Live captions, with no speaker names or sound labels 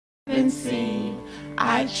haven't seen.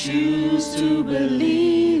 I choose to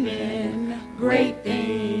believe in great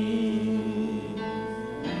things.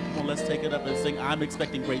 Come on, let's take it up and sing, I'm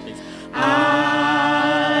expecting great things.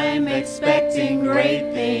 I'm expecting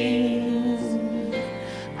great things.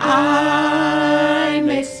 I'm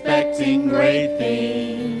expecting great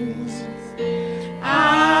things.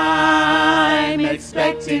 I'm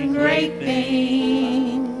expecting great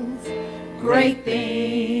things. Great things.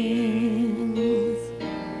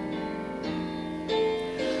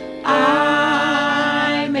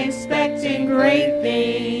 I'm expecting great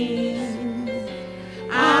things.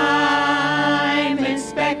 I'm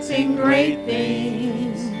expecting great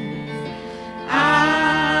things.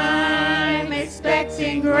 I'm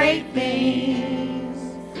expecting great things.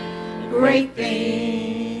 Great things.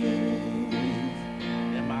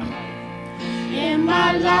 In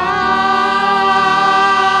my life,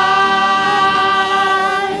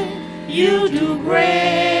 you do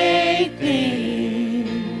great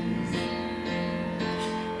things.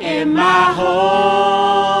 In my home,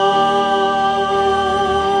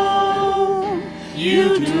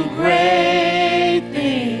 you do great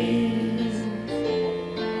things.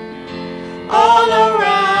 All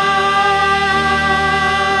around,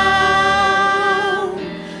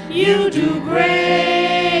 you do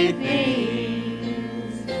great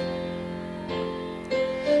things.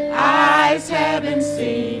 Eyes haven't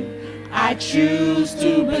seen. I choose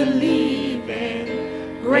to believe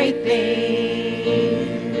in great things.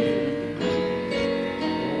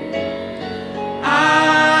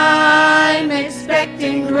 I'm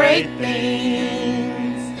expecting great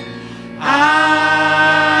things.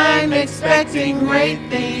 I'm expecting great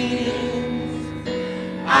things.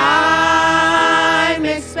 I'm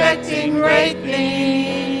expecting great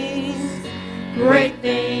things. Great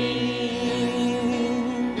things.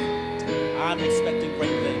 I'm expecting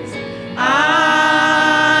great things.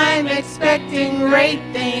 I'm expecting great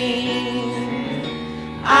things.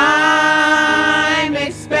 I'm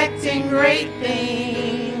expecting great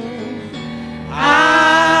things.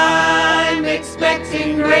 I'm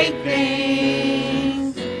expecting great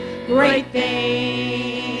things. Great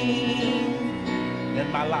things.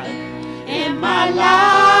 In my life. In my life,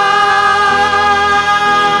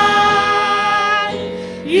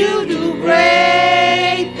 you do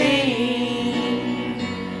great things.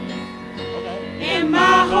 In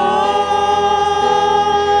my home,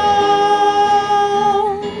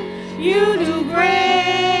 you do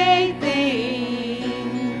great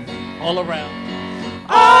things. All around.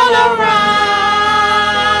 All around,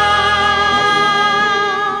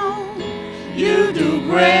 you do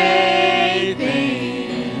great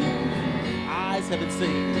things. Eyes haven't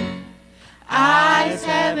seen. Eyes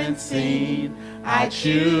haven't seen. I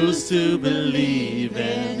choose to believe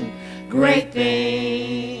in great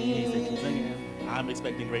things. I'm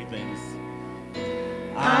expecting great things.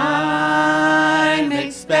 I'm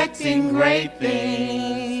expecting great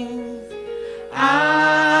things.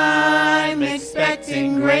 I'm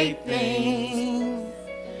expecting great things.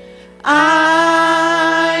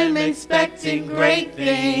 I'm expecting great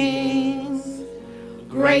things.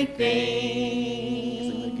 Great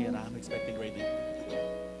things. Again, I'm expecting great things.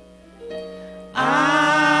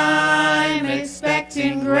 I'm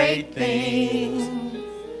expecting great things.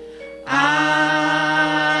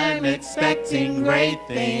 I'm expecting great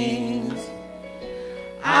things.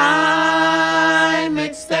 I'm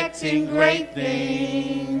expecting great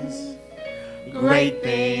things. Great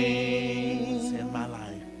things. In my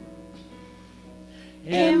life.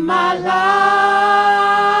 In my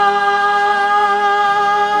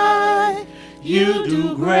life, you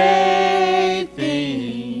do great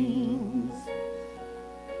things.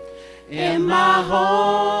 In my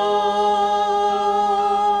home,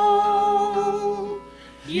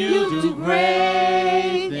 you do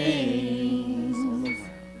great things.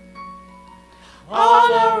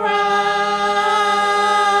 All around,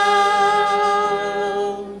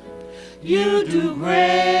 you do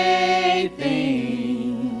great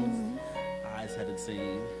things. Eyes haven't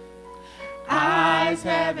seen. Eyes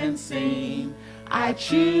haven't seen. I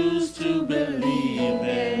choose to believe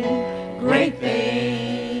in great things.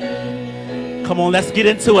 Come on, let's get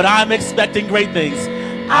into it. I'm expecting great things.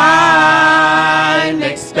 I'm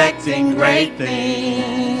expecting great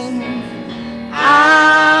things.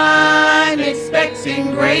 I'm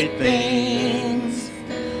expecting great things.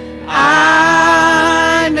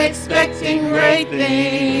 I'm expecting great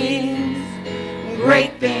things.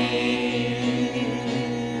 Great things.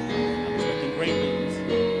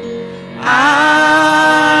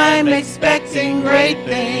 I'm expecting great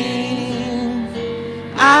things.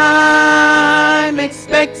 I'm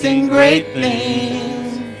expecting great things.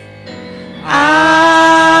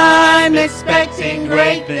 I'm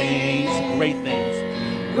things, Great things.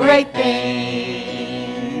 great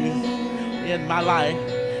things In my life.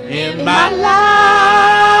 in my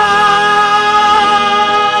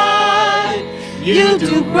life. You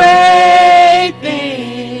do great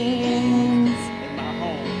things In my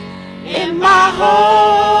home. in my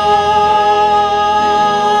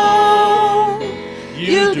home.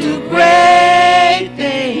 You do great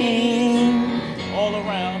things All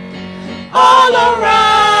around. all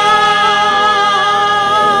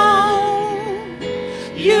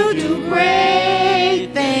around. You do great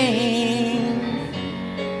things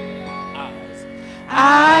Eyes.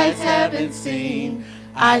 eyes haven't seen.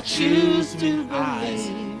 I choose to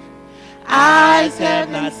believe. Eyes have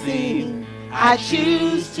not seen. I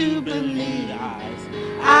choose to believe. Eyes.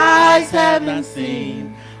 Eyes haven't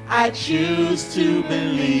seen. I choose to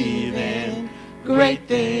believe in great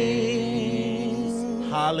things.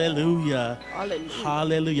 Hallelujah. Hallelujah.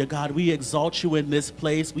 Hallelujah. God, we exalt you in this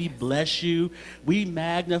place. We bless you. We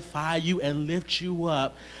magnify you and lift you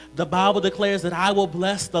up. The Bible declares that I will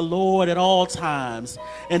bless the Lord at all times,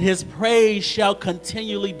 and his praise shall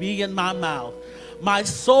continually be in my mouth. My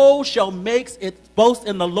soul shall make its boast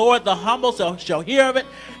in the Lord. The humble shall hear of it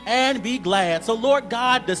and be glad. So, Lord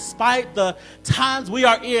God, despite the times we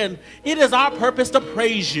are in, it is our purpose to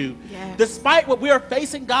praise you. Yes. Despite what we are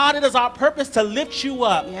facing, God, it is our purpose to lift you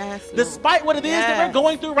up. Yes, Lord. Despite what it is that Yes. we're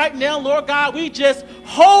going through right now, Lord God, we just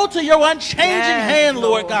hold to your unchanging Yes, hand, Lord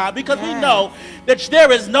Lord. God, because we Yes. know that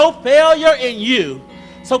there is no failure in you.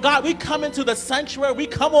 So, God, we come into the sanctuary. We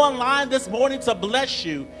come online this morning to bless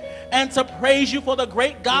you and to praise you for the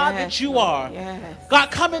great God Yes, that you Lord. are. Yes. God,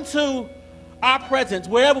 come into our presence,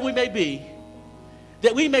 wherever we may be,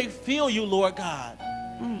 that we may feel you, Lord God,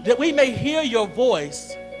 that we may hear your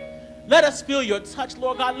voice. Let us feel your touch,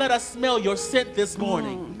 Lord God. Let us smell your scent this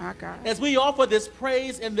morning My God. as we offer this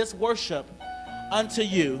praise and this worship unto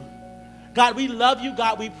you. God, we love you.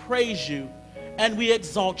 God, we praise you and we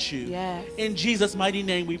exalt you. Yes. In Jesus' mighty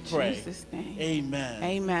name we pray. Jesus' name. Amen.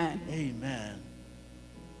 Amen. Amen.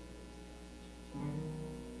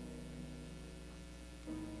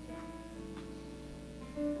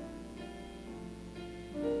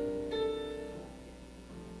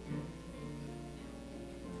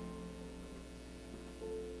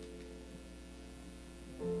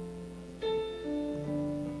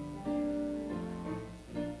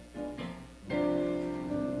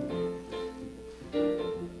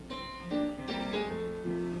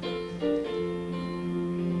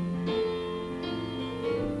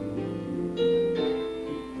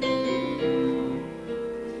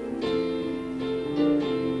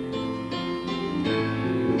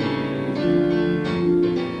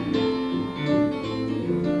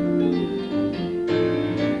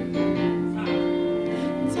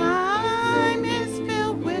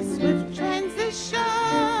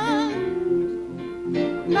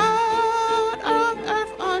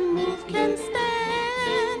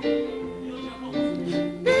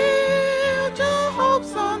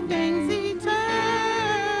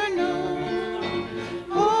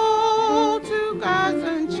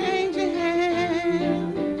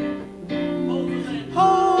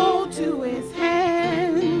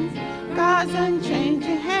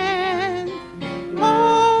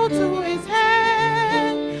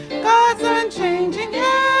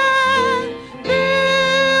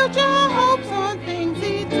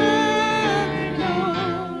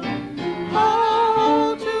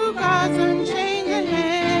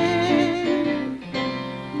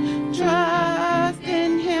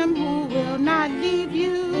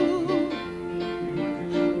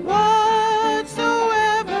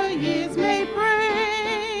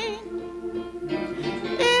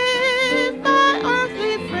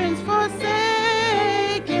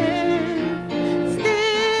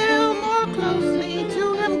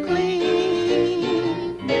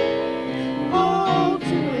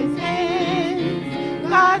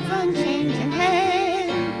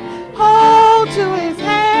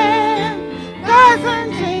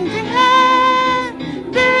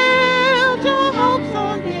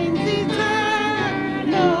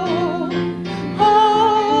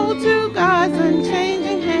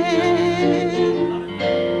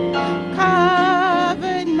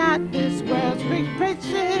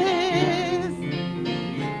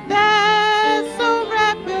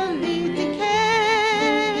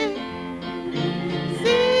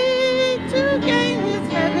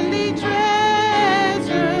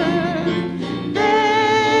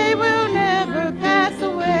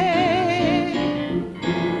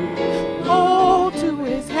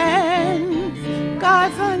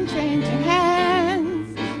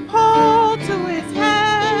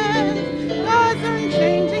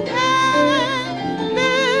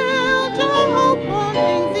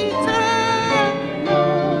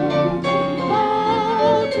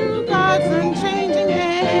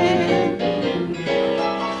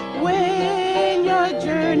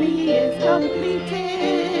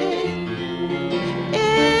 completed.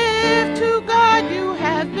 If to God you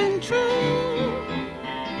have been true,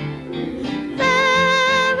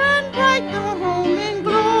 fair and bright the home in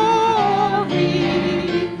glory,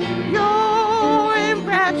 your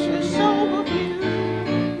enraptured soul will view.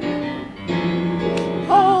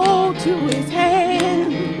 Hold to his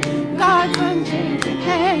hand, God's unchanging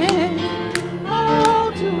hand.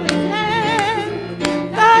 Hold to his hand,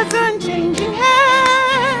 God's unchanging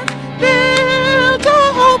hand. Build your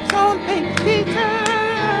hopes on things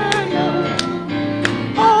eternal.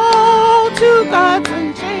 Hold to God's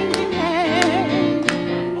unchanging hand.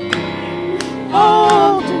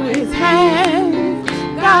 Hold to his hand,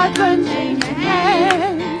 God's unchanging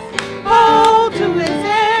hand. Hold to his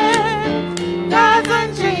hand, God's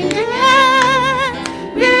unchanging hand.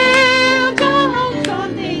 Build your hopes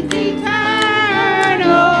on things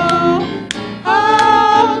eternal.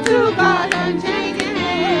 Hold to God's unchanging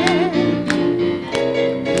hand.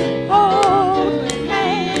 Hold to his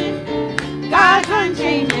hand, God's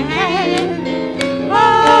unchanging hand.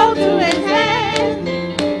 Hold to his hand,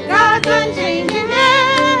 God's unchanging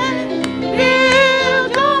hand.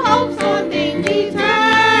 Build your hopes on things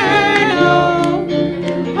eternal.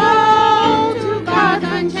 Hold to God's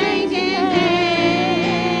unchanging hand.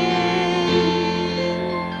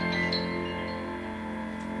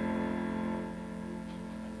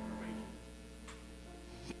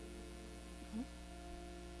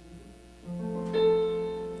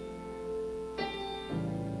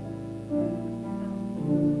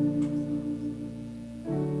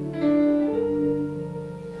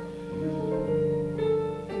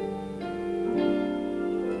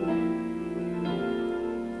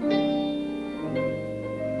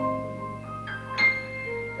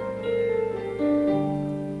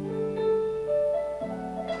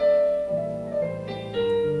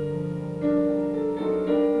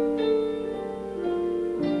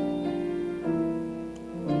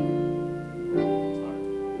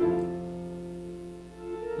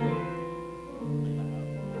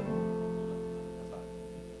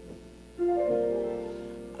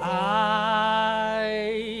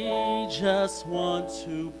 I just want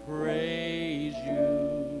to praise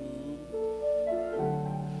you.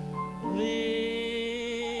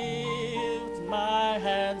 Lift my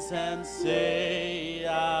hands and say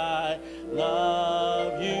I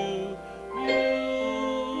love you. You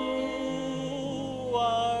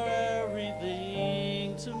are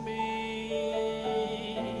everything to me,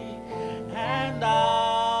 and I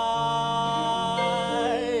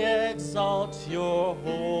exalt your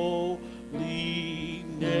holy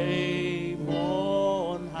name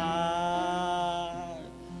on high.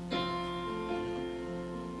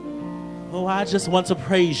 Oh, I just want to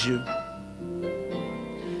praise you.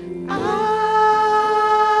 I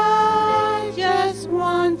just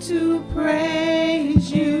want to praise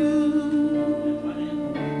you.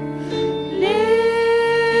 Lift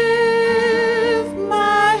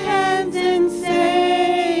my hands and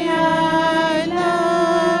say I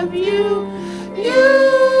love you. You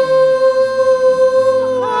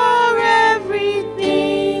are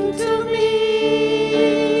everything to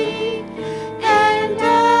me, and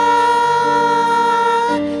I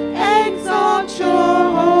exalt your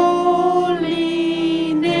holy.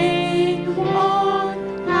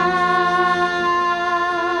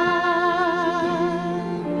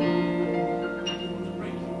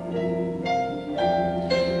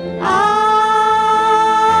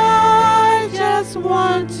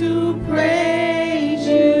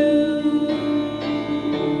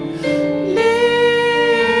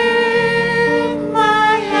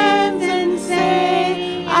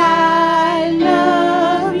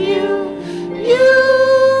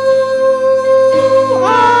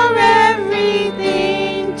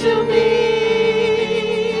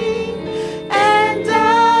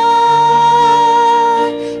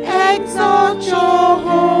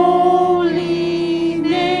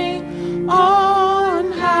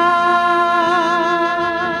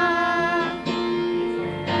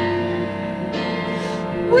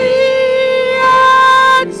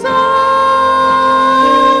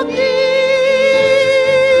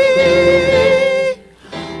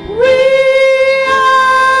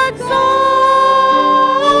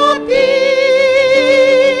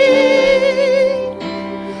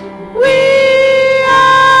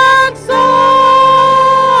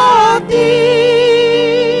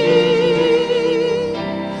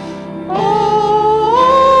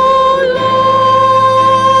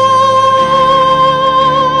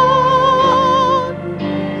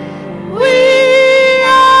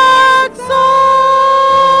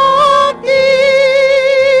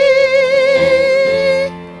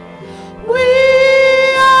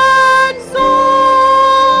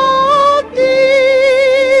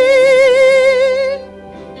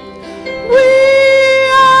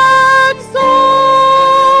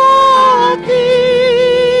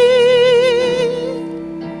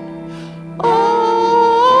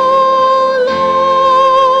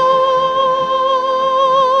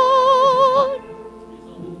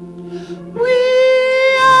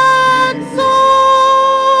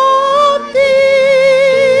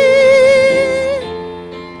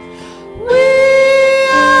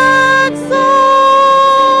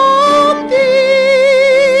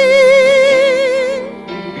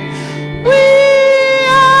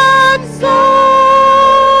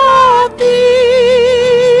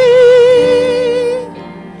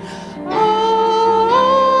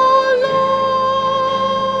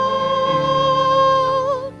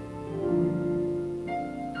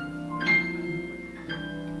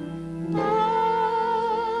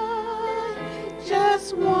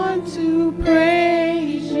 to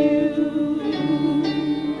praise you.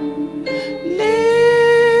 Lift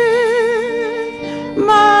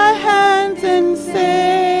my hands and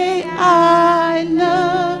say, I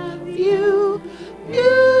love you. You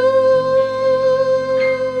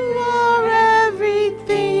are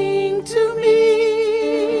everything to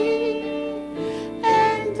me,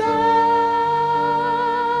 and I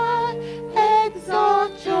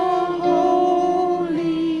exalt your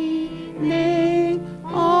holy name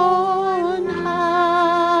on high.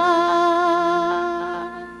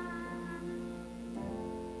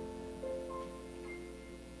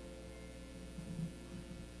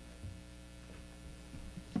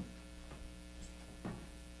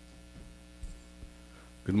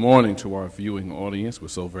 Good morning to our viewing audience. We're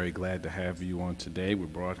so very glad to have you on today. We're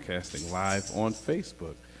broadcasting live on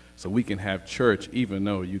Facebook so we can have church even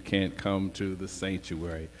though you can't come to the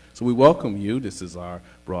sanctuary. So we welcome you. This is our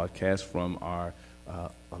broadcast from our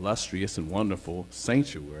illustrious and wonderful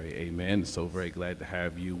sanctuary. Amen. So very glad to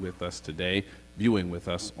have you with us today, viewing with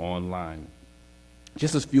us online.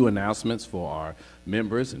 Just a few announcements for our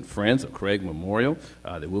members and friends of Craig Memorial.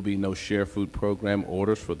 There will be no Share Food Program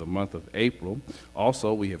orders for the month of April.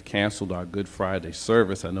 Also, we have canceled our Good Friday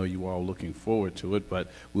service. I know you are all looking forward to it, but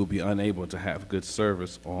we'll be unable to have good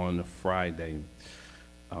service on Friday.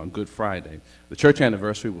 On Good Friday. The church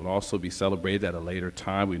anniversary will also be celebrated at a later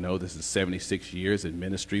time. We know this is 76 years in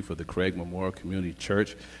ministry for the Craig Memorial Community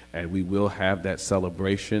Church, and we will have that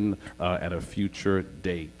celebration at a future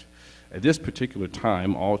date. At this particular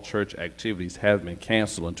time, all church activities have been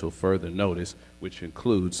canceled until further notice, which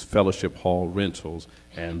includes fellowship hall rentals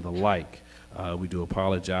and the like. We do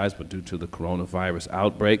apologize, but due to the coronavirus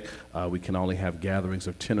outbreak, we can only have gatherings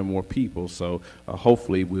of 10 or more people, so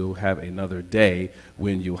hopefully we'll have another day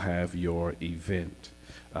when you'll have your event.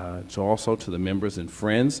 So also to the members and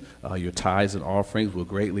friends, your tithes and offerings will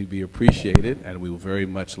greatly be appreciated, and we would very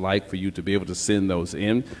much like for you to be able to send those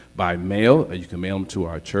in by mail. You can mail them to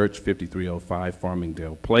our church, 5305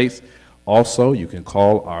 Farmingdale Place. Also, you can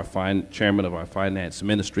call our chairman of our finance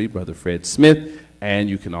ministry, Brother Fred Smith, and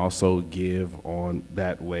you can also give on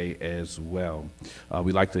that way as well.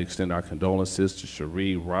 We'd like to extend our condolences to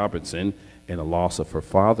Cherie Robertson in the loss of her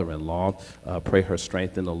father-in-law. Pray her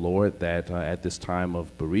strength in the Lord that at this time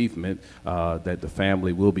of bereavement, that the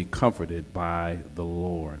family will be comforted by the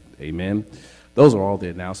Lord. Amen. Those are all the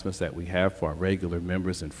announcements that we have for our regular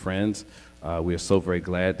members and friends. We are so very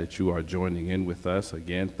glad that you are joining in with us.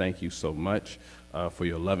 Again, thank you so much for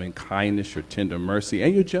your loving kindness, your tender mercy,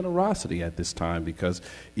 and your generosity at this time, because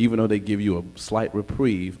even though they give you a slight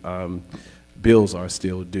reprieve, bills are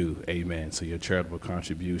still due. Amen. So your charitable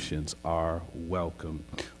contributions are welcome.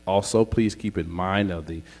 Also, please keep in mind of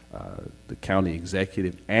the county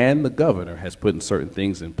executive and the governor has put in certain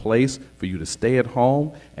things in place for you to stay at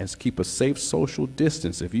home and keep a safe social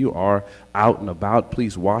distance. If you are out and about,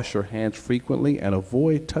 please wash your hands frequently and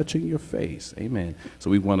avoid touching your face. Amen.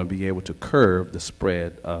 So we want to be able to curb the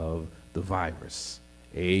spread of the virus.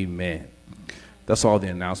 Amen. That's all the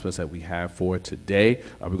announcements that we have for today.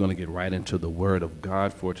 We're going to get right into the Word of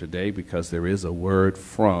God for today, because there is a word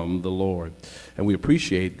from the Lord. And we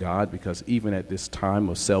appreciate God because even at this time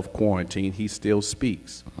of self-quarantine, He still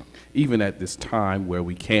speaks. Even at this time where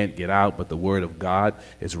we can't get out, but the Word of God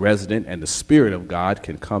is resident and the Spirit of God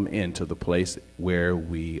can come into the place where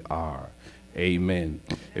we are. Amen.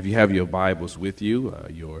 If you have your Bibles with you,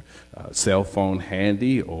 your cell phone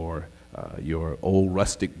handy, or your old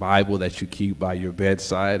rustic Bible that you keep by your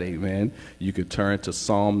bedside, amen, you could turn to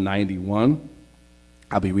Psalm 91.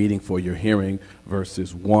 I'll be reading for your hearing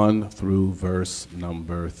verses 1 through verse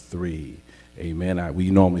number 3. Amen.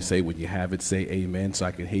 We normally say, when you have it, say amen, so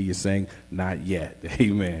I can hear you saying, not yet.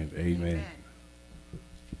 Amen. Amen.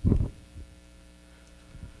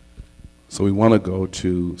 So we want to go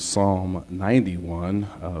to Psalm 91,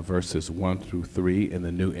 verses 1 through 3 in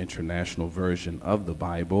the New International Version of the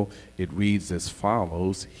Bible. It reads as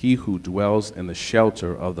follows: He who dwells in the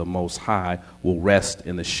shelter of the Most High will rest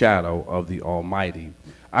in the shadow of the Almighty.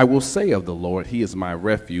 I will say of the Lord, He is my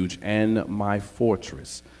refuge and my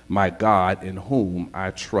fortress, my God in whom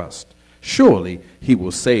I trust. Surely He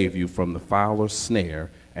will save you from the fowler's snare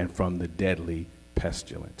and from the deadly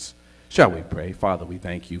pestilence. Shall we pray? Father, we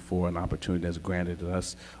thank you for an opportunity that's granted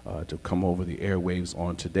us to come over the airwaves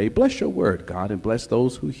on today. Bless your word, God, and bless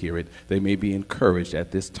those who hear it. They may be encouraged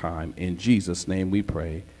at this time. In Jesus' name we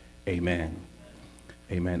pray. Amen.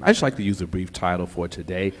 Amen. I'd just like to use a brief title for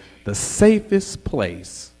today: The Safest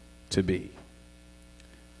Place to Be.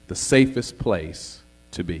 The safest place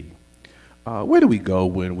to be. Where do we go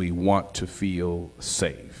when we want to feel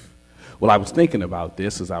safe? Well, I was thinking about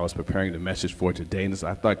this as I was preparing the message for today, and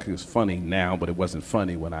I thought it was funny now, but it wasn't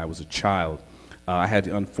funny when I was a child. I had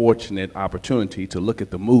the unfortunate opportunity to look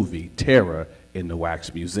at the movie Terror in the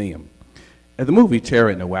Wax Museum. At the movie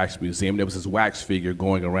Terror in the Wax Museum, there was this wax figure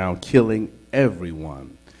going around killing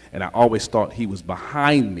everyone. And I always thought he was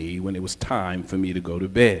behind me when it was time for me to go to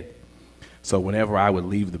bed. So whenever I would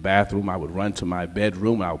leave the bathroom, I would run to my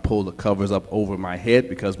bedroom, and I would pull the covers up over my head,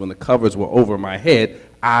 because when the covers were over my head,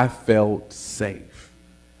 I felt safe.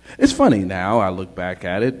 It's funny now, I look back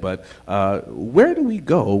at it, but where do we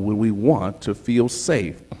go when we want to feel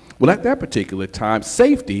safe? Well, at that particular time,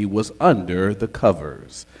 safety was under the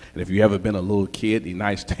covers. And if you ever been a little kid in the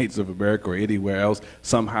United States of America or anywhere else,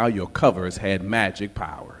 somehow your covers had magic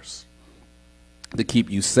powers to keep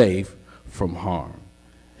you safe from harm.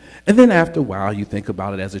 And then after a while, you think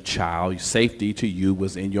about it as a child, safety to you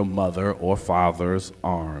was in your mother or father's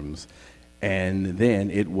arms. And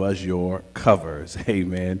then it was your covers,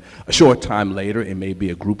 amen. A short time later, it may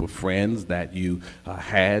be a group of friends that you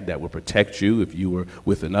had that would protect you if you were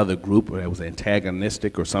with another group that was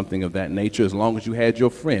antagonistic or something of that nature. As long as you had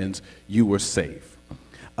your friends, you were safe.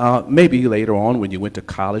 Maybe later on when you went to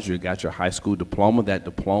college, you got your high school diploma, that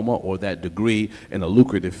diploma or that degree in a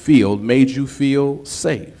lucrative field made you feel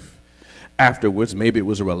safe. Afterwards, maybe it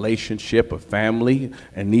was a relationship, a family,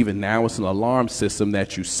 and even now it's an alarm system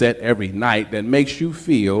that you set every night that makes you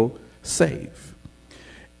feel safe.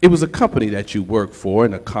 It was a company that you worked for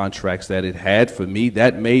and the contracts that it had. For me,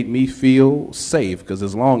 that made me feel safe, because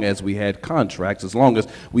as long as we had contracts, as long as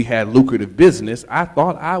we had lucrative business, I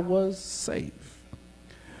thought I was safe.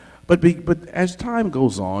 But as time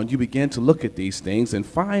goes on, you begin to look at these things and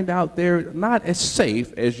find out they're not as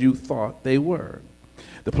safe as you thought they were.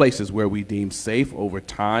 The places where we deemed safe over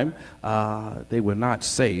time, they were not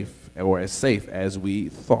safe or as safe as we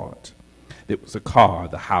thought. It was the car,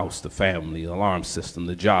 the house, the family, the alarm system,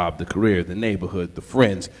 the job, the career, the neighborhood, the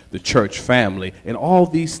friends, the church family, and all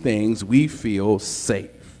these things we feel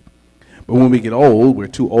safe. But when we get old, we're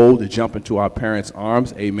too old to jump into our parents'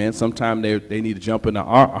 arms. Amen. Sometimes they need to jump into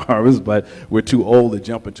our arms, but we're too old to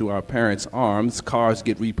jump into our parents' arms. Cars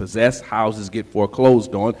get repossessed. Houses get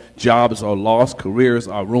foreclosed on. Jobs are lost. Careers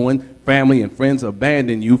are ruined. Family and friends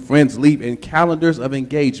abandon you. Friends leave, and calendars of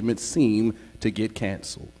engagement seem to get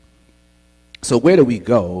canceled. So where do we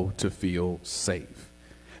go to feel safe?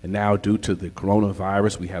 And now, due to the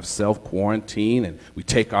coronavirus, we have self-quarantine, and we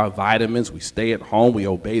take our vitamins, we stay at home, we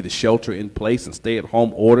obey the shelter-in-place and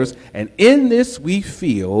stay-at-home orders, and in this we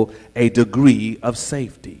feel a degree of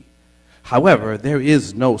safety. However, there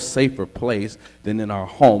is no safer place than in our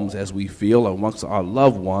homes as we feel amongst our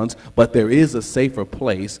loved ones, but there is a safer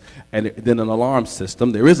place than an alarm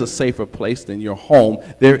system. There is a safer place than your home.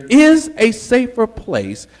 There is a safer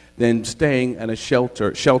place than staying in a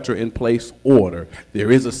shelter-in-place order.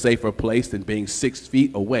 There is a safer place than being 6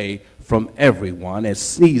 feet away from everyone and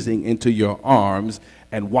sneezing into your arms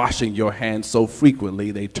and washing your hands so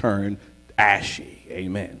frequently they turn ashy.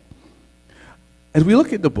 Amen. As we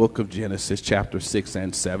look at the book of Genesis, chapter 6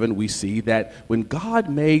 and 7, we see that when God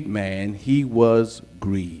made man, he was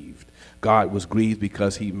grieved. God was grieved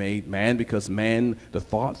because he made man, because man, the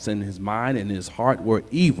thoughts in his mind and his heart were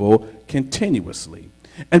evil continuously.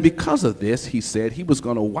 And because of this, he said he was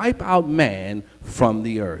going to wipe out man from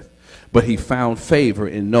the earth. But he found favor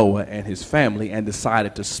in Noah and his family and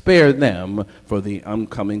decided to spare them for the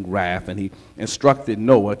oncoming wrath. And he instructed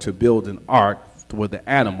Noah to build an ark for the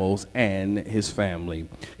animals and his family.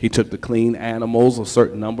 He took the clean animals, a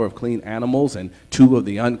certain number of clean animals, and 2 of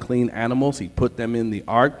the unclean animals. He put them in the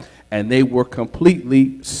ark, and they were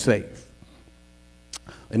completely safe.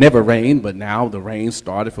 It never rained, but now the rain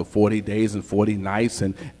started for 40 days and 40 nights,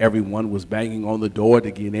 and everyone was banging on the door to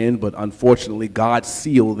get in, but unfortunately God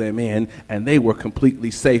sealed them in, and they were completely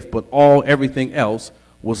safe, but everything else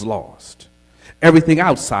was lost. Everything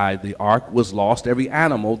outside the ark was lost. Every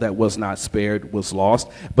animal that was not spared was lost,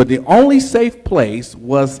 but the only safe place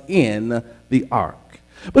was in the ark.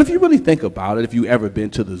 But if you really think about it, if you ever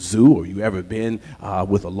been to the zoo or you ever been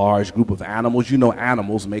with a large group of animals, you know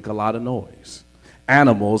animals make a lot of noise.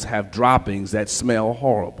 Animals have droppings that smell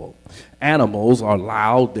horrible. Animals are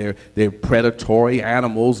loud. They're predatory.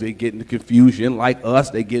 Animals, they get into confusion. Like us,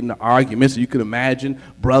 they get into arguments. You can imagine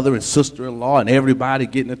brother and sister-in-law and everybody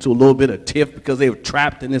getting into a little bit of tiff because they were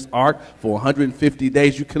trapped in this ark for 150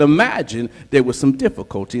 days. You can imagine there was some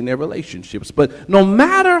difficulty in their relationships. But no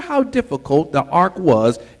matter how difficult the ark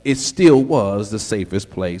was, it still was the safest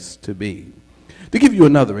place to be. To give you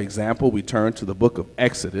another example, we turn to the book of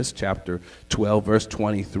Exodus, chapter 12, verse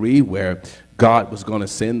 23, where God was going to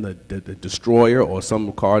send the destroyer, or some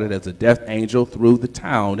will call it as a death angel, through the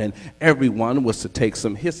town. And everyone was to take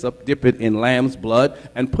some hyssop, dip it in lamb's blood,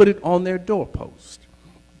 and put it on their doorpost,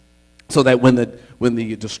 so that when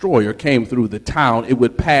the destroyer came through the town, it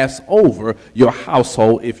would pass over your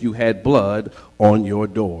household if you had blood on your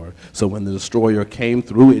door. So when the destroyer came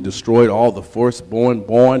through, it destroyed all the firstborn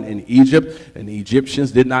born in Egypt, and the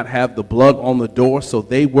Egyptians did not have the blood on the door, so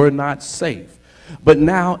they were not safe. But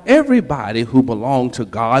now everybody who belonged to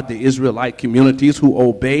God, the Israelite communities who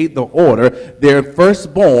obeyed the order, their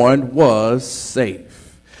firstborn was safe.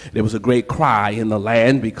 There was a great cry in the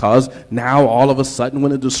land, because now all of a sudden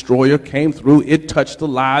when the destroyer came through, it touched the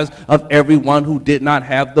lives of everyone who did not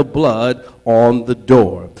have the blood on the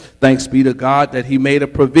door. Thanks be to God that he made a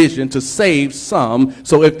provision to save some.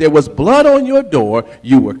 So if there was blood on your door,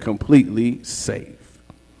 you were completely safe.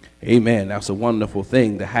 Amen. That's a wonderful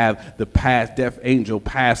thing, to have the death angel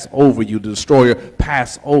pass over you, the destroyer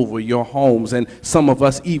pass over your homes. And some of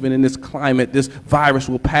us, even in this climate, this virus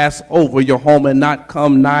will pass over your home and not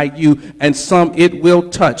come nigh you, and some it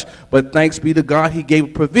will touch. But thanks be to God, he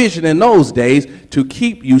gave provision in those days to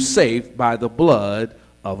keep you safe by the blood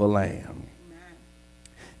of a lamb.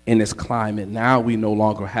 In this climate now, we no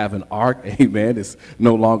longer have an ark. Amen. It's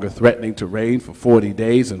no longer threatening to rain for 40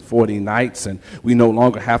 days and 40 nights, and we no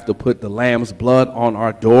longer have to put the lamb's blood on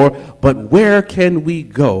our door. But where can we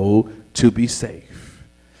go to be safe?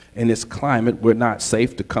 In this climate, we're not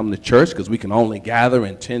safe to come to church, because we can only gather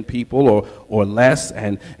in 10 people or less.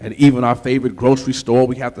 And even our favorite grocery store,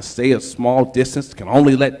 we have to stay a small distance, can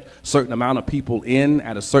only let a certain amount of people in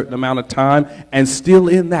at a certain amount of time. And still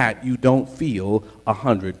in that, you don't feel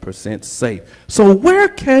 100% safe. So where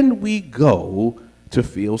can we go to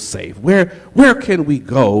feel safe? Where can we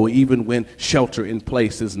go even when shelter in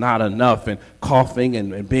place is not enough, and coughing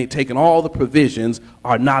and taking all the provisions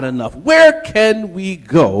are not enough? Where can we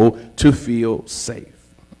go to feel safe?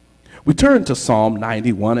 We turn to Psalm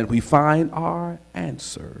 91 and we find our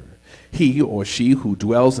answer. He or she who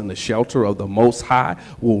dwells in the shelter of the Most High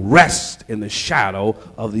will rest in the shadow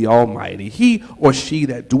of the Almighty. He or she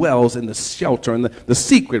that dwells in the shelter, in the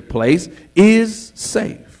secret place, is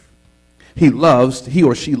safe. He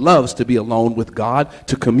or she loves to be alone with God,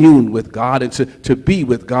 to commune with God, and to be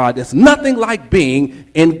with God. There's nothing like being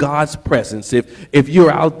in God's presence. If you're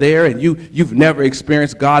out there and you've never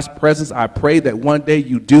experienced God's presence, I pray that one day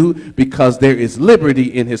you do, because there is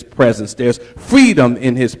liberty in his presence. There's freedom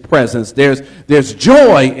in his presence. There's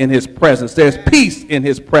joy in his presence. There's peace in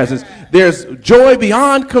his presence. There's joy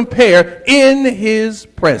beyond compare in his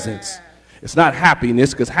presence. It's not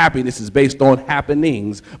happiness, because happiness is based on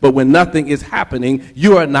happenings. But when nothing is happening,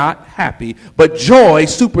 you are not happy. But joy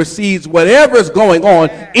supersedes whatever is going on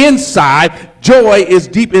inside. Joy is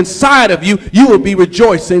deep inside of you. You will be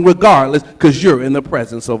rejoicing regardless, because you're in the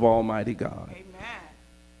presence of Almighty God.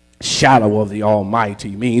 Shadow of the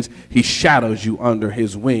Almighty means he shadows you under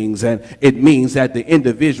his wings, and it means that the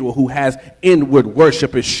individual who has inward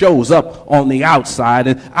worship, it shows up on the outside.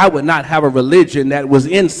 And I would not have a religion that was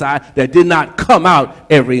inside that did not come out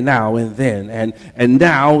every now and then. And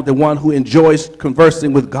now the one who enjoys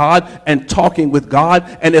conversing with God and talking with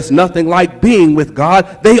God, and it's nothing like being with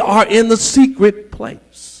God, they are in the secret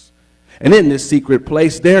place. And in this secret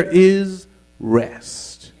place there is rest.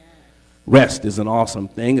 Rest is an awesome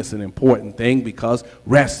thing. It's an important thing, because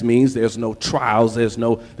rest means there's no trials, there's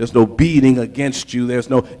no beating against you, there's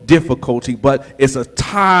no difficulty, but it's a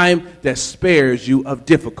time that spares you of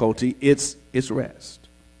difficulty. It's rest.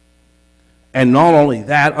 And not only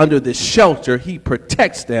that, under this shelter, he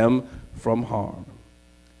protects them from harm.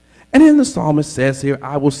 And then the psalmist says here,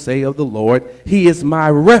 I will say of the Lord, he is my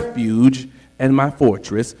refuge and my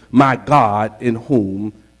fortress, my God in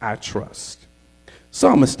whom I trust.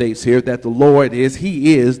 Psalmist states here that the Lord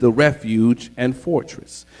he is the refuge and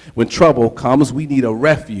fortress. When trouble comes, we need a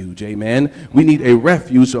refuge, amen? We need a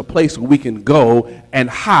refuge, a place where we can go and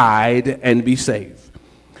hide and be safe.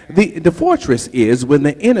 The fortress is when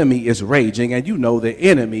the enemy is raging, and you know the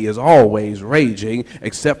enemy is always raging,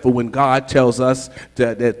 except for when God tells us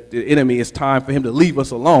that the enemy, is time for him to leave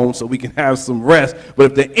us alone so we can have some rest. But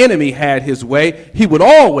if the enemy had his way, he would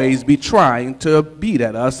always be trying to beat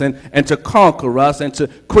at us and to conquer us and to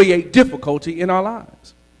create difficulty in our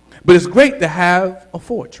lives. But it's great to have a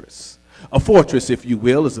fortress. A fortress, if you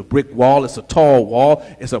will, is a brick wall. It's a tall wall.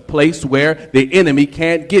 It's a place where the enemy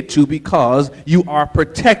can't get to, because you are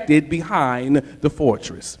protected behind the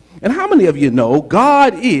fortress. And how many of you know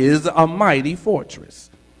God is a mighty fortress?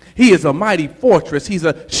 He is a mighty fortress. He's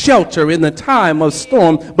a shelter in the time of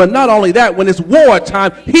storm. But not only that, when it's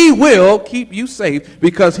wartime, he will keep you safe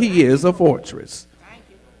because he is a fortress.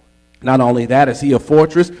 Not only that is he a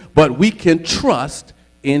fortress, but we can trust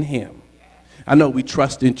in him. I know we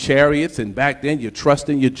trust in chariots, and back then you trust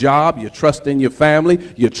in your job, you trust in your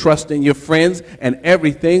family, you trust in your friends, and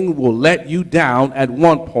everything will let you down at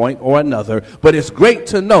one point or another. But it's great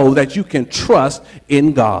to know that you can trust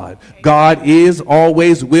in God. God is,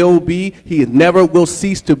 always will be. He never will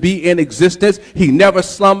cease to be in existence. He never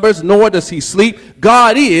slumbers, nor does he sleep.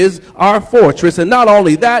 God is our fortress. And not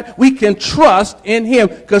only that, we can trust in him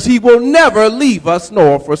because he will never leave us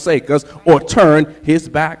nor forsake us or turn his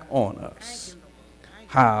back on us.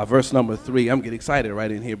 Verse number 3. I'm getting excited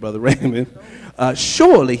right in here, Brother Raymond.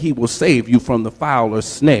 Surely he will save you from the fowler's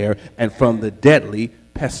snare and from the deadly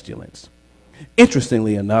pestilence.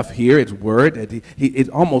 Interestingly enough, here it's word that it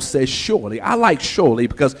almost says surely. I like surely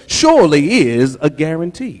because surely is a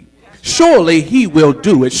guarantee. Surely he will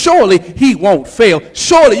do it. Surely he won't fail.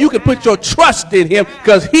 Surely you can put your trust in him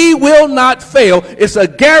because he will not fail. It's a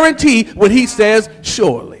guarantee when he says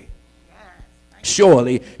surely.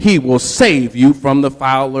 Surely he will save you from the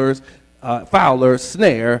fowler's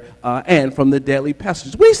snare and from the deadly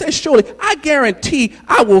pestilence. When he says surely, I guarantee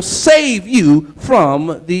I will save you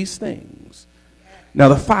from these things. Now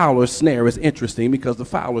the fowler's snare is interesting because the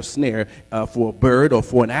fowler's snare for a bird or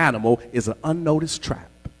for an animal is an unnoticed trap.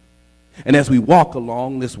 And as we walk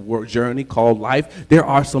along this journey called life, there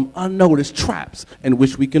are some unnoticed traps in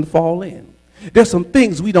which we can fall in. There's some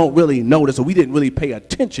things we don't really notice or we didn't really pay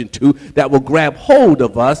attention to that will grab hold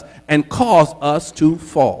of us and cause us to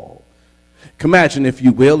fall. Imagine, if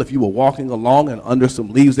you will, if you were walking along and under some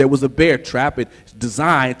leaves, there was a bear trap. It's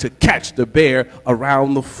designed to catch the bear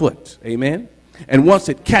around the foot. Amen? And once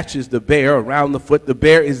it catches the bear around the foot, the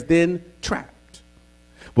bear is then trapped.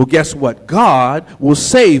 Well, guess what? God will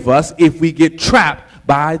save us if we get trapped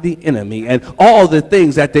by the enemy, and all the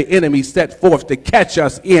things that the enemy set forth to catch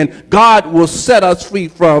us in, God will set us free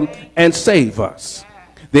from and save us.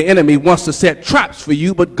 The enemy wants to set traps for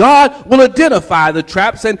you, but God will identify the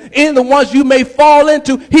traps, and in the ones you may fall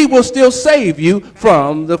into, he will still save you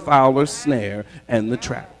from the fowler's snare and the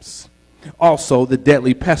traps. Also, the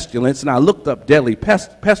deadly pestilence, and I looked up deadly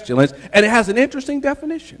pestilence, and it has an interesting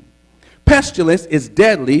definition. Pestilence is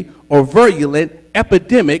deadly or virulent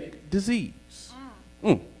epidemic disease.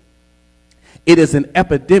 It is an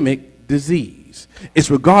epidemic disease.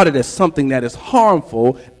 It's regarded as something that is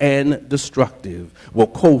harmful and destructive. Well,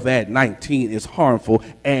 COVID-19 is harmful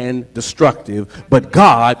and destructive, but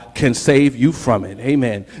God can save you from it.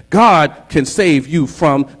 Amen. God can save you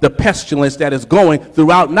from the pestilence that is going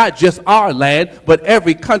throughout not just our land, but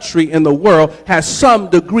every country in the world has some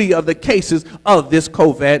degree of the cases of this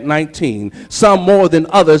COVID-19. Some more than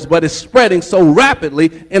others, but it's spreading so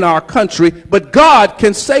rapidly in our country, but God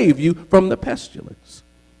can save you from the pestilence.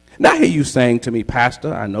 Now I hear you saying to me,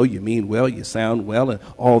 Pastor, I know you mean well, you sound well, and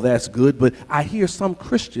all that's good, but I hear some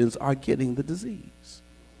Christians are getting the disease.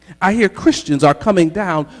 I hear Christians are coming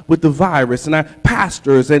down with the virus, and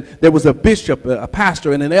pastors, and there was a bishop, a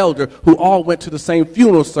pastor, and an elder who all went to the same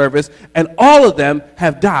funeral service, and all of them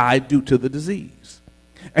have died due to the disease.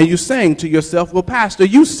 And you're saying to yourself, well, Pastor,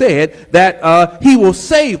 you said that he will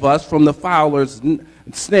save us from the fowler's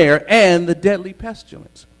snare and the deadly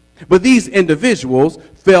pestilence. But these individuals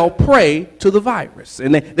fell prey to the virus,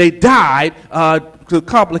 and they died to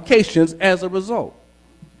complications as a result.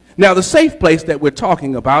 Now, the safe place that we're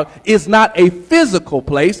talking about is not a physical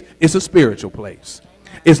place, it's a spiritual place.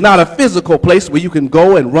 It's not a physical place where you can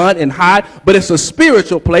go and run and hide, but it's a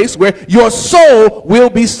spiritual place where your soul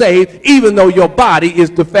will be saved even though your body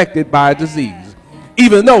is affected by a disease.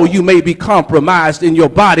 Even though you may be compromised in your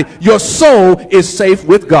body, your soul is safe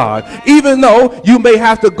with God. Even though you may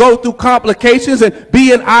have to go through complications and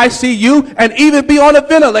be in ICU and even be on a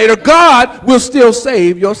ventilator, God will still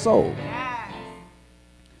save your soul.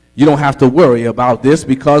 You don't have to worry about this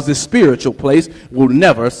because this spiritual place will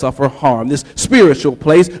never suffer harm. This spiritual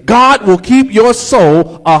place, God will keep your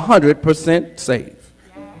soul 100% safe.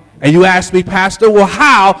 And you ask me, Pastor, well,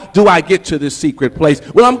 how do I get to this secret place?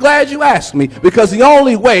 Well, I'm glad you asked me, because the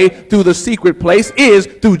only way through the secret place is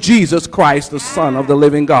through Jesus Christ, the Son of the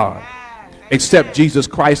living God. Accept Jesus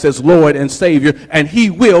Christ as Lord and Savior, and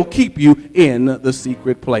he will keep you in the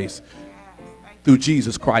secret place. Through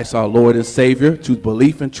Jesus Christ, our Lord and Savior, to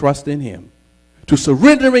belief and trust in him, to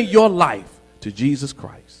surrendering your life to Jesus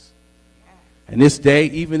Christ. And this day,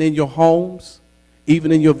 even in your homes,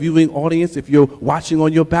 even in your viewing audience, if you're watching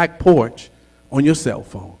on your back porch, on your cell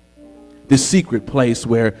phone, this secret place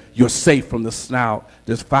where you're safe from the snout,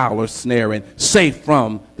 this foul or snare, and safe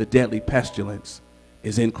from the deadly pestilence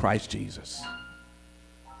is in Christ Jesus.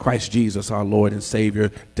 Christ Jesus, our Lord and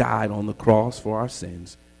Savior, died on the cross for our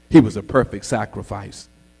sins. He was a perfect sacrifice.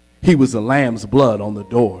 He was the lamb's blood on the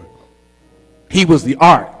door. He was the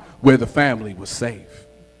ark where the family was safe.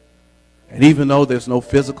 And even though there's no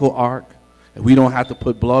physical ark, and we don't have to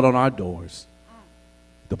put blood on our doors,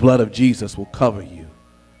 the blood of Jesus will cover you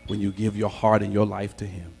when you give your heart and your life to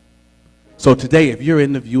him. So today, if you're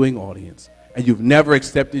in the viewing audience and you've never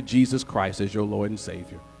accepted Jesus Christ as your Lord and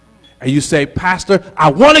Savior, and you say, Pastor,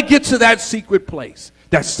 I want to get to that secret place,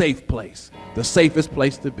 that safe place, the safest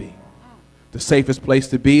place to be. The safest place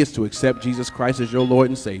to be is to accept Jesus Christ as your Lord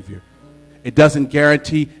and Savior. It doesn't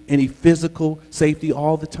guarantee any physical safety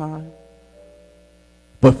all the time,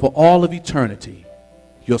 but for all of eternity,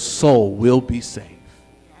 your soul will be safe.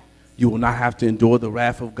 You will not have to endure the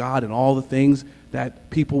wrath of God and all the things that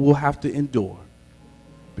people will have to endure,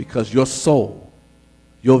 because your soul,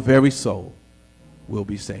 your very soul, will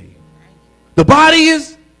be saved. The body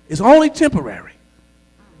is only temporary.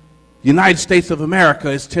 The United States of America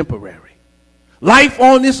is temporary. Life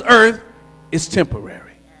on this earth is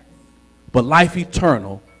temporary. But life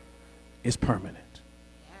eternal is permanent.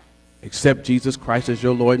 Accept Jesus Christ as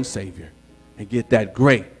your Lord and Savior and get that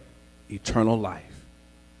great eternal life.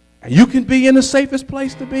 And you can be in the safest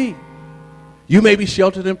place to be. You may be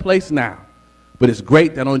sheltered in place now, but it's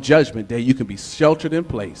great that on Judgment Day you can be sheltered in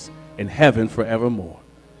place in heaven forevermore.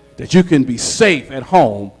 That you can be safe at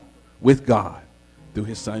home with God through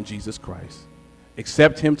his Son Jesus Christ.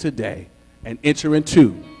 Accept him today and enter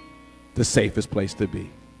into the safest place to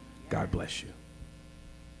be. God bless you.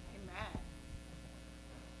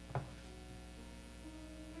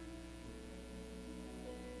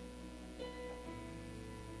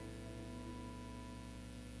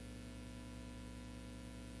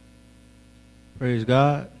 Praise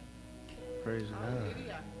God. Praise God.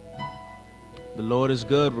 The Lord is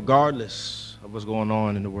good regardless of what's going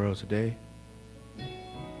on in the world today.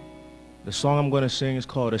 The song I'm going to sing is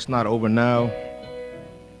called It's Not Over Now.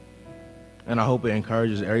 And I hope it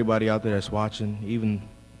encourages everybody out there that's watching, even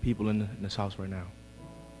people in this house right now.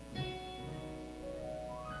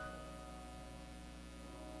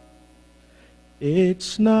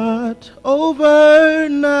 It's not over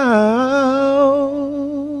now.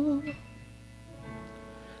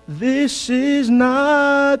 This is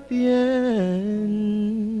not the end.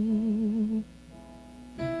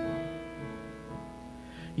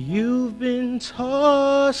 You've been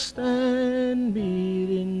tossed and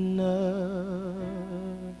beaten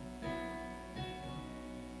up.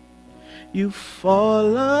 You've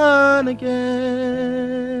fallen again.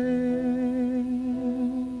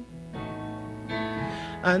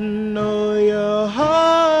 I know your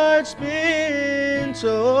heart's been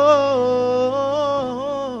torn.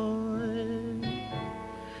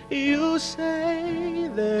 You say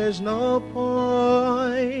there's no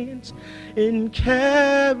point in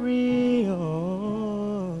carry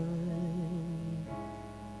on.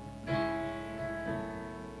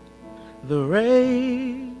 The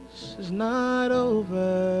race is not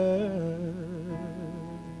over.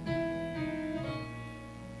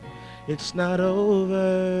 It's not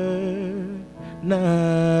over now.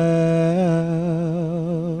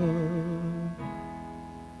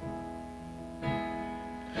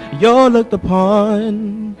 You're looked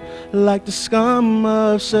upon like the scum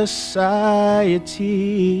of society,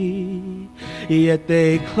 yet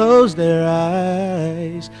they close their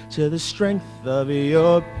eyes to the strength of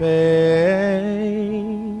your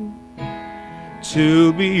pain.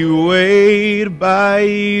 To be weighed by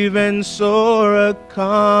events or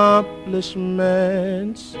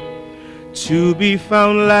accomplishments, to be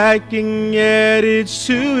found lacking, yet it's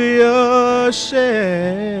to your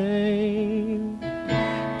shame.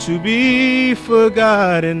 To be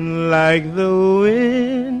forgotten like the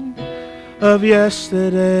wind of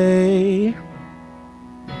yesterday,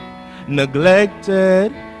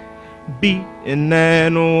 neglected, beaten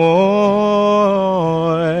and worn.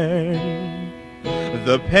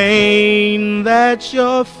 The pain that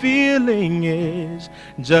you're feeling is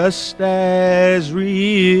just as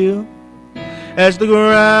real as the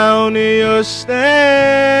ground you're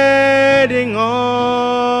standing on.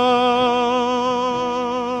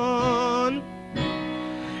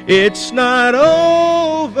 It's not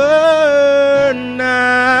over now.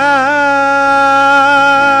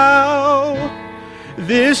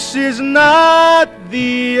 This is not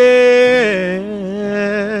the end.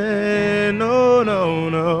 No, no,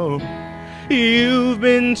 no. You've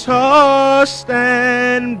been tossed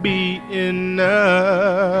and beaten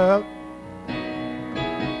up.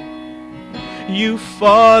 you've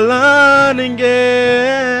fallen again.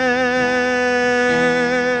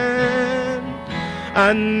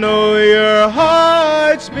 I know your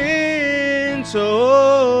heart's been torn.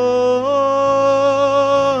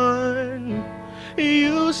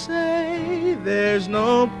 You say there's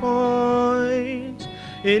no point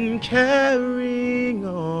in carrying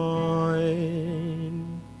on.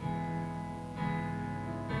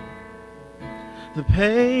 The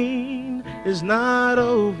pain is not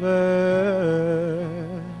over.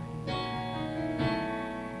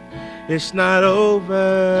 It's not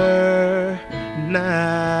over now.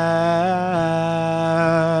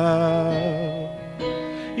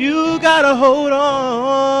 You gotta hold on,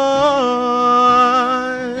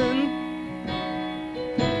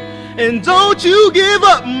 and don't you give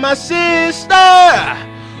up, my sister.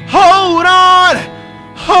 Hold on,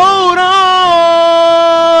 hold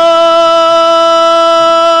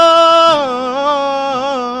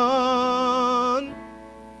on,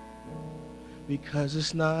 because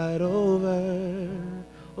it's not over.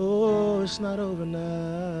 Oh, it's not over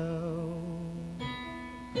now.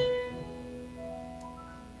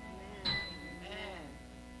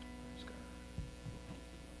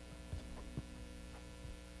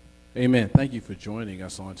 Amen. Thank you for joining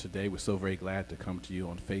us on today. We're so very glad to come to you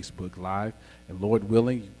on Facebook Live. And Lord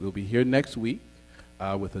willing, we'll be here next week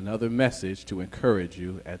with another message to encourage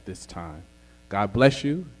you at this time. God bless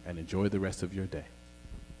you and enjoy the rest of your day.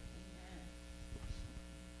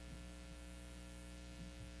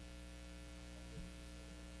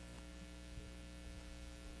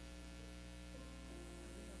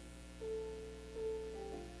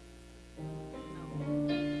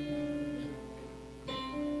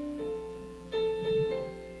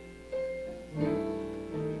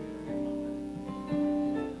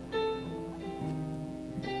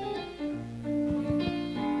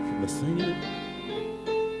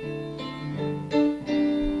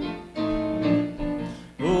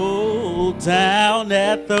 Oh, down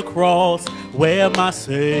at the cross where my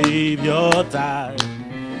Savior died,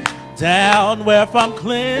 down where from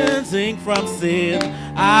cleansing from sin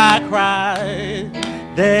I cried,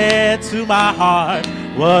 there to my heart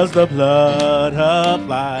was the blood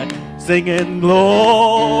applied, singing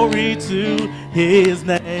glory to his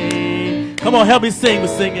name. Come on, help me sing. We're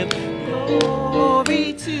singing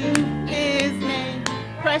Glory to his name,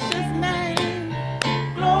 precious name.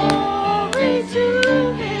 Glory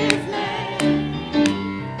to his name.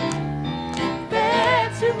 There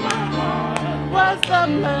to my heart was the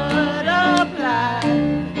blood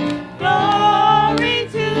applied. Glory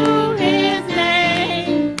to his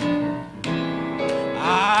name.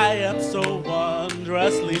 I am so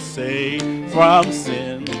wondrously saved from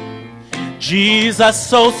sin. Jesus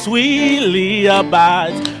so sweetly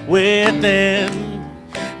abides within.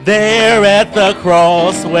 There at the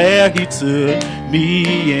cross where he took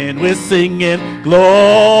me in, we're singing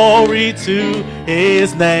glory to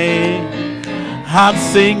his name. I'm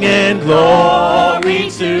singing glory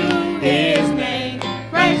to his name,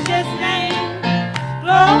 Precious name.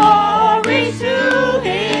 Glory to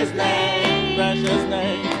his name. precious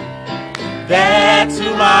name. There to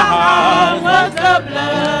my heart was the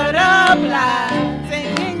blood applied,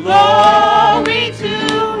 singing glory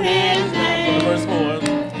to his name. Verse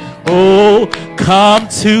 4. Oh, come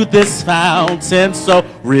to this fountain so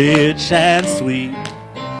rich and sweet.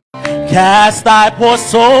 Cast thy poor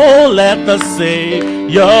soul at the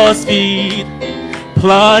Savior's feet.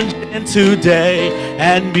 Plunge in today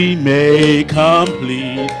and be made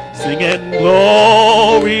complete. Singing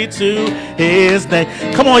glory to his name.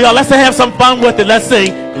 Come on, y'all, let's have some fun with it. Let's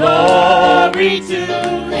sing Glory to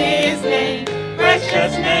his name,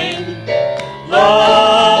 precious name.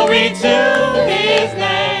 Glory to his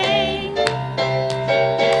name.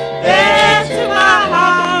 There to my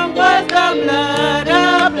heart was the blood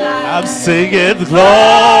applied. I'm singing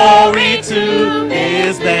glory to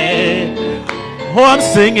his name. Oh, I'm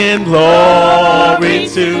singing glory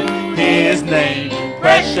to his name,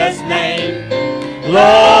 precious name.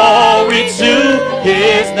 Glory to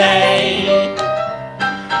his name.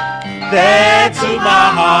 There to my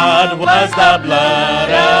heart was the blood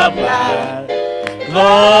applied.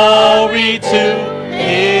 Glory to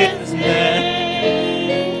his